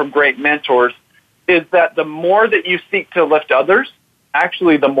learning from great mentors, is that the more that you seek to lift others,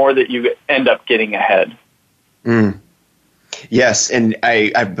 actually the more that you end up getting ahead. Mm. Yes, and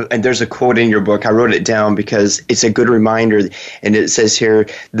and there's a quote in your book. I wrote it down because it's a good reminder, and it says here,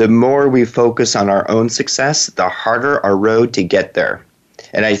 the more we focus on our own success, the harder our road to get there.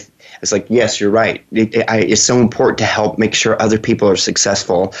 And it's like, yes, you're right. It's so important to help make sure other people are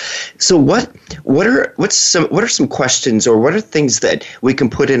successful. So what are some questions, or what are things that we can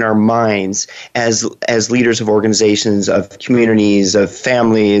put in our minds as leaders of organizations, of communities, of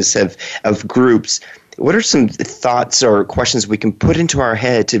families, of groups? What are some thoughts or questions we can put into our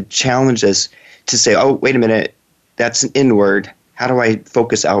head to challenge us to say, oh, wait a minute, that's an inward. How do I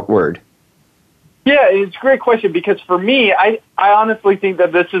focus outward? Yeah, it's a great question, because for me, I honestly think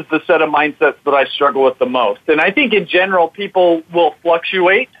that this is the set of mindsets that I struggle with the most. And I think in general, people will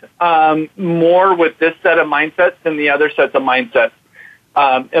fluctuate more with this set of mindsets than the other sets of mindsets,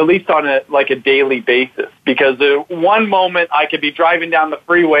 at least on a daily basis. Because one moment I could be driving down the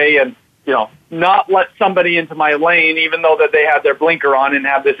freeway and not let somebody into my lane, even though that they have their blinker on and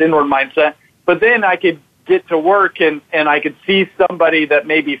have this inward mindset. But then I could get to work and I could see somebody that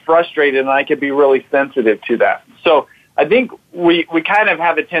may be frustrated, and I could be really sensitive to that. So I think we kind of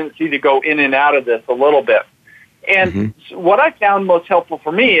have a tendency to go in and out of this a little bit. And what I found most helpful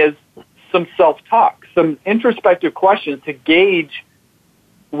for me is some self-talk, some introspective questions to gauge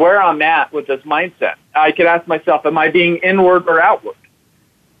where I'm at with this mindset. I could ask myself, am I being inward or outward?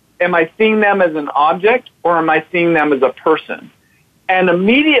 Am I seeing them as an object, or am I seeing them as a person? And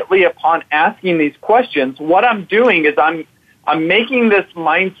immediately upon asking these questions, what I'm doing is I'm making this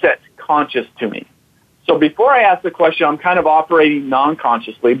mindset conscious to me. So before I ask the question, I'm kind of operating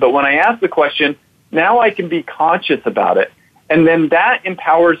non-consciously. But when I ask the question, now I can be conscious about it. And then that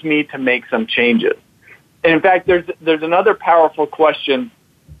empowers me to make some changes. And in fact, there's another powerful question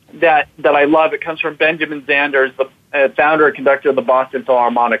that I love. It comes from Benjamin Zanders, the founder and conductor of the Boston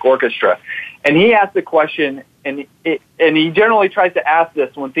Philharmonic Orchestra. And he asked the question, and he generally tries to ask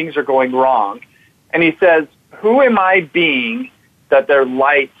this when things are going wrong. And he says, who am I being that their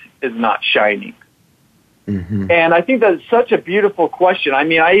light is not shining? Mm-hmm. And I think that's such a beautiful question. I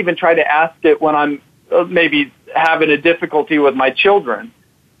mean, I even try to ask it when I'm maybe having a difficulty with my children,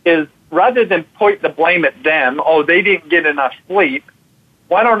 is rather than point the blame at them, oh, they didn't get enough sleep,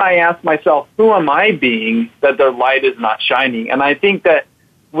 why don't I ask myself, who am I being that their light is not shining? And I think that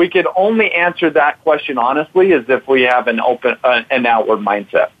we could only answer that question honestly as if we have an outward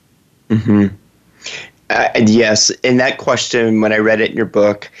mindset. Mm-hmm. Yes, and that question, when I read it in your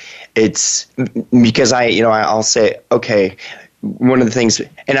book, it's because I'll say, okay, one of the things,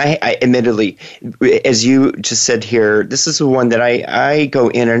 and I admittedly, as you just said here, this is the one that I go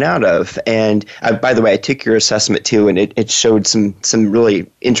in and out of. And by the way, I took your assessment too, and it showed some really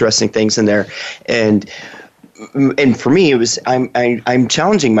interesting things in there. And for me, it was I'm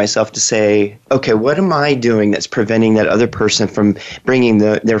challenging myself to say, okay, what am I doing that's preventing that other person from bringing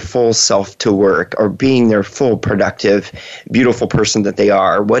their full self to work or being their full productive, beautiful person that they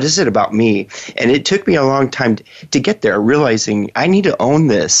are? What is it about me? And it took me a long time to get there, realizing I need to own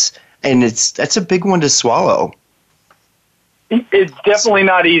this, and that's a big one to swallow. It's definitely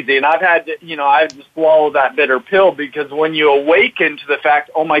not easy, and I've had to swallow that bitter pill, because when you awaken to the fact,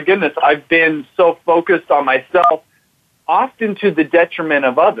 oh my goodness, I've been so focused on myself, often to the detriment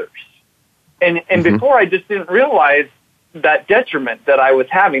of others. And mm-hmm. Before, I just didn't realize that detriment that I was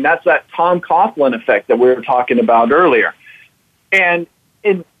having. That's that Tom Coughlin effect that we were talking about earlier. And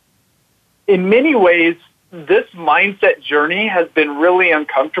in many ways, this mindset journey has been really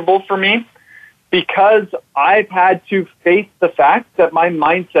uncomfortable for me, because I've had to face the fact that my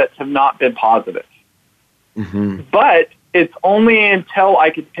mindsets have not been positive. Mm-hmm. But it's only until I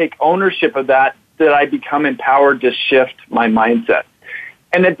can take ownership of that I become empowered to shift my mindset.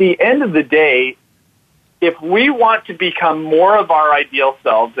 And at the end of the day, if we want to become more of our ideal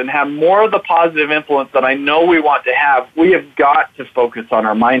selves and have more of the positive influence that I know we want to have, we have got to focus on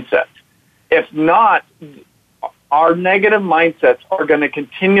our mindset. If not, our negative mindsets are going to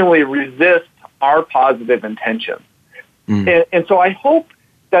continually resist our positive intentions. And so I hope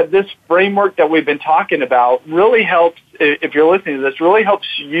that this framework that we've been talking about really helps, if you're listening to this, really helps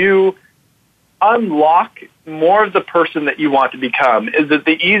you unlock more of the person that you want to become. Is it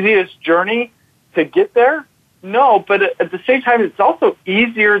the easiest journey to get there? No, but at the same time, it's also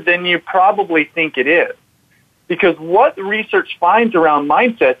easier than you probably think it is. Because what the research finds around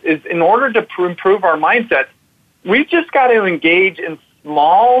mindsets is, in order to improve our mindsets, we've just got to engage in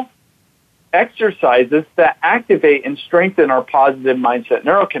small exercises that activate and strengthen our positive mindset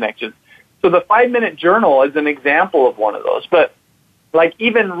neuroconnections. So the 5-minute journal is an example of one of those. But like,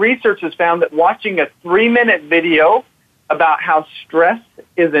 even research has found that watching a 3-minute video about how stress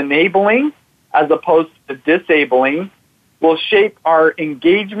is enabling as opposed to disabling will shape our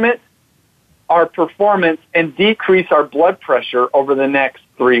engagement, our performance, and decrease our blood pressure over the next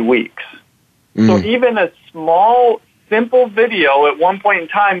 3 weeks. So even a small, simple video at one point in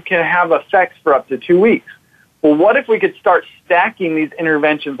time can have effects for up to 2 weeks. Well, what if we could start stacking these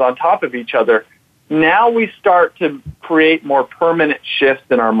interventions on top of each other? Now we start to create more permanent shifts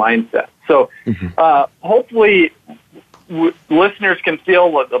in our mindset. So hopefully listeners can feel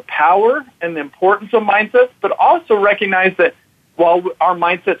the power and the importance of mindsets, but also recognize that while our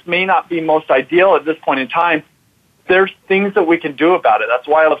mindsets may not be most ideal at this point in time, there's things that we can do about it. That's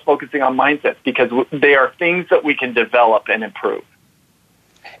why I love focusing on mindsets, because they are things that we can develop and improve.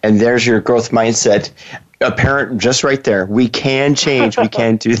 And there's your growth mindset apparent just right there. We can change. We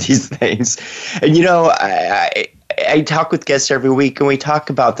can do these things. And, I talk with guests every week, and we talk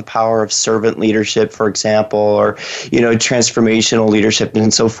about the power of servant leadership, for example, or, transformational leadership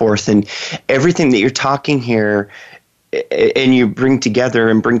and so forth. And everything that you're talking here and you bring together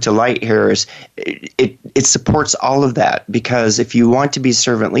and bring to light here is it supports all of that, because if you want to be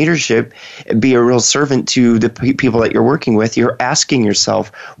servant leadership, be a real servant to the people that you're working with, you're asking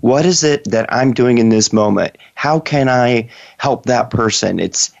yourself, what is it that I'm doing in this moment? How can I help that person?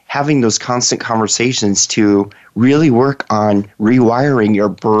 It's having those constant conversations to really work on rewiring your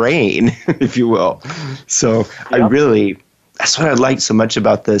brain, if you will. So that's what I like so much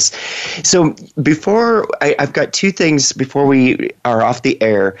about this. So before I've got 2 things before we are off the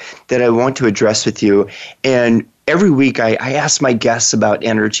air that I want to address with you. And every week I ask my guests about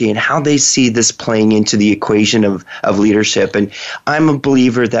energy and how they see this playing into the equation of leadership. And I'm a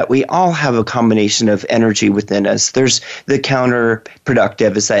believer that we all have a combination of energy within us. There's the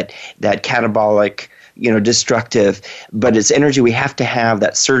counterproductive, is that catabolic destructive, but it's energy. We have to have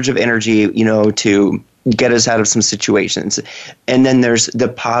that surge of energy, to get us out of some situations. And then there's the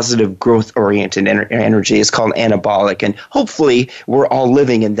positive growth-oriented energy. It's called anabolic. And hopefully we're all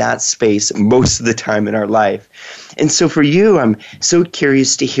living in that space most of the time in our life. And so for you, I'm so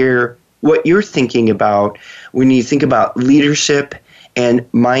curious to hear what you're thinking about when you think about leadership and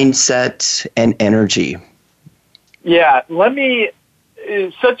mindset and energy. Yeah,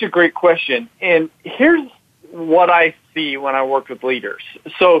 it's such a great question. And here's what I see when I work with leaders.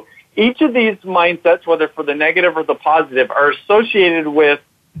 So each of these mindsets, whether for the negative or the positive, are associated with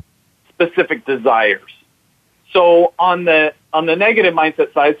specific desires. So on the negative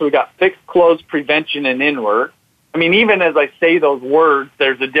mindset side, so we got fixed, closed, prevention, and inward. I mean, even as I say those words,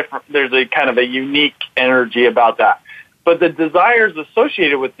 there's a kind of a unique energy about that. But the desires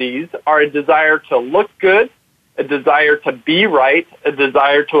associated with these are a desire to look good, a desire to be right, a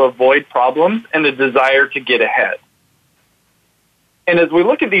desire to avoid problems, and a desire to get ahead. And as we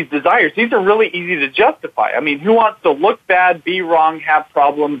look at these desires, these are really easy to justify. I mean, who wants to look bad, be wrong, have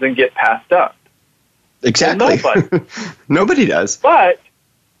problems, and get passed up? Exactly. Well, nobody. Nobody does. But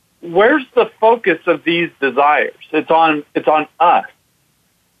where's the focus of these desires? It's on us.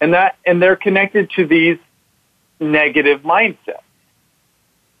 And they're connected to these negative mindsets.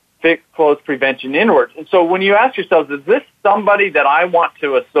 Fixed, closed, prevention, inward. And so when you ask yourselves, is this somebody that I want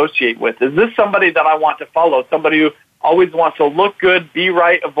to associate with? Is this somebody that I want to follow? Somebody who always wants to look good, be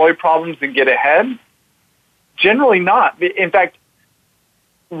right, avoid problems, and get ahead? Generally not. In fact,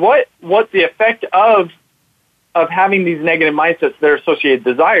 what the effect of having these negative mindsets, their associated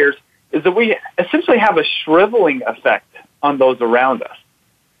desires, is that we essentially have a shriveling effect on those around us.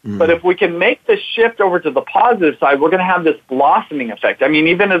 But if we can make the shift over to the positive side, we're going to have this blossoming effect. I mean,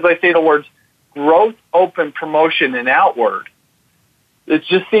 even as I say the words growth, open, promotion, and outward, it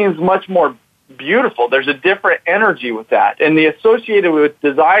just seems much more beautiful. There's a different energy with that. And the associated with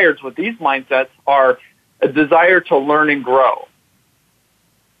desires with these mindsets are a desire to learn and grow,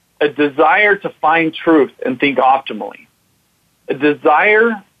 a desire to find truth and think optimally, a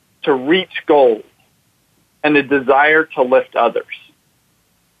desire to reach goals, and a desire to lift others.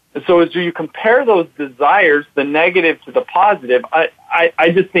 And so as you compare those desires, the negative to the positive,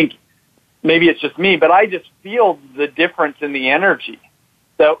 I just think, maybe it's just me, but I just feel the difference in the energy.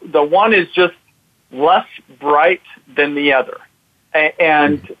 The one is just less bright than the other.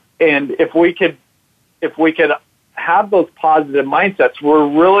 And if we could have those positive mindsets, we're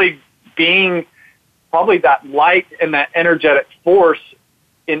really being probably that light and that energetic force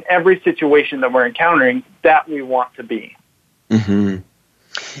in every situation that we're encountering that we want to be. Mm-hmm.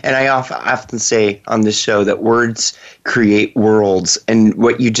 And I often say on this show that words create worlds, and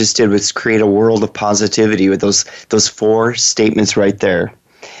what you just did was create a world of positivity with those four statements right there.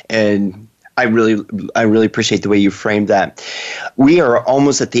 And I really appreciate the way you framed that. We are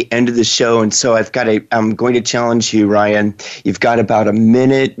almost at the end of the show, and so I'm going to challenge you, Ryan. You've got about a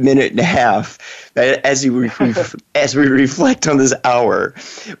minute and a half as we reflect on this hour.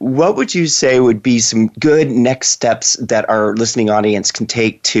 What would you say would be some good next steps that our listening audience can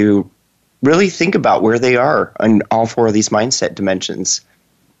take to really think about where they are on all four of these mindset dimensions?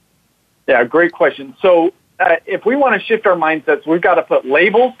 Yeah, great question. So if we want to shift our mindsets, we've got to put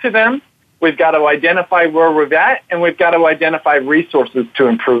labels to them. We've got to identify where we're at, and we've got to identify resources to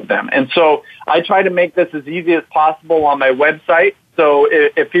improve them. And so I try to make this as easy as possible on my website. So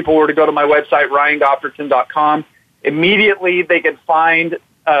if people were to go to my website, RyanGofferton.com, immediately they can find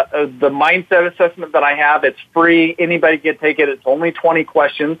the mindset assessment that I have. It's free. Anybody can take it. It's only 20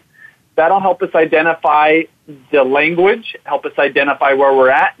 questions. That'll help us identify the language, help us identify where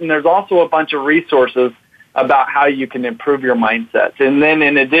we're at. And there's also a bunch of resources about how you can improve your mindsets. And then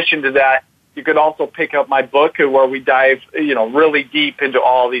in addition to that, you could also pick up my book where we dive, really deep into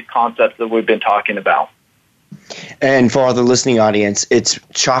all these concepts that we've been talking about. And for all the listening audience, it's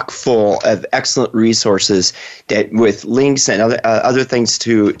chock full of excellent resources with links and other things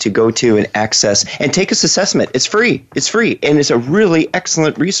to go to and access and take this assessment. It's free. It's free. And it's a really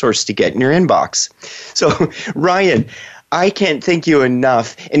excellent resource to get in your inbox. So, Ryan, I can't thank you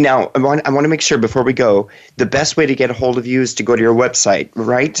enough. And now I want to make sure before we go, the best way to get a hold of you is to go to your website,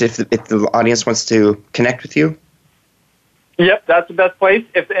 right? If the audience wants to connect with you. Yep, that's the best place.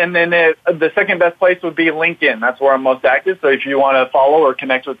 And then the second best place would be LinkedIn. That's where I'm most active. So if you want to follow or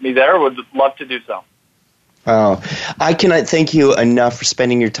connect with me there, would love to do so. Wow. I cannot thank you enough for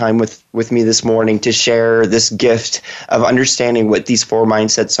spending your time with me this morning to share this gift of understanding what these four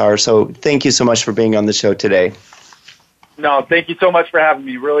mindsets are. So thank you so much for being on the show today. No, thank you so much for having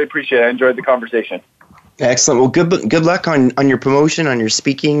me. Really appreciate it. I enjoyed the conversation. Excellent. Well, good luck on your promotion, on your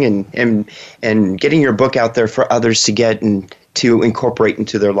speaking, and getting your book out there for others to get and to incorporate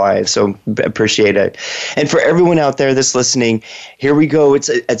into their lives. So appreciate it. And for everyone out there that's listening, here we go.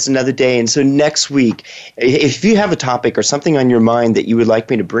 It's another day. And so next week, if you have a topic or something on your mind that you would like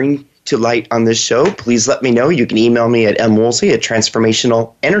me to bring to light on this show, please let me know. You can email me at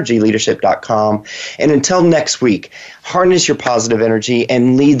mwoolsey@transformationalenergyleadership.com. And until next week, harness your positive energy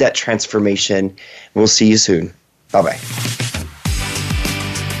and lead that transformation. We'll see you soon. Bye-bye.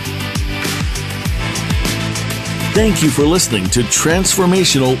 Thank you for listening to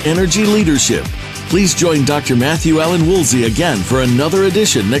Transformational Energy Leadership. Please join Dr. Matthew Allen Woolsey again for another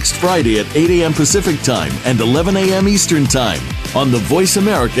edition next Friday at 8 a.m. Pacific Time and 11 a.m. Eastern Time on the Voice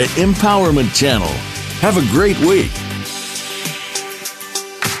America Empowerment Channel. Have a great week.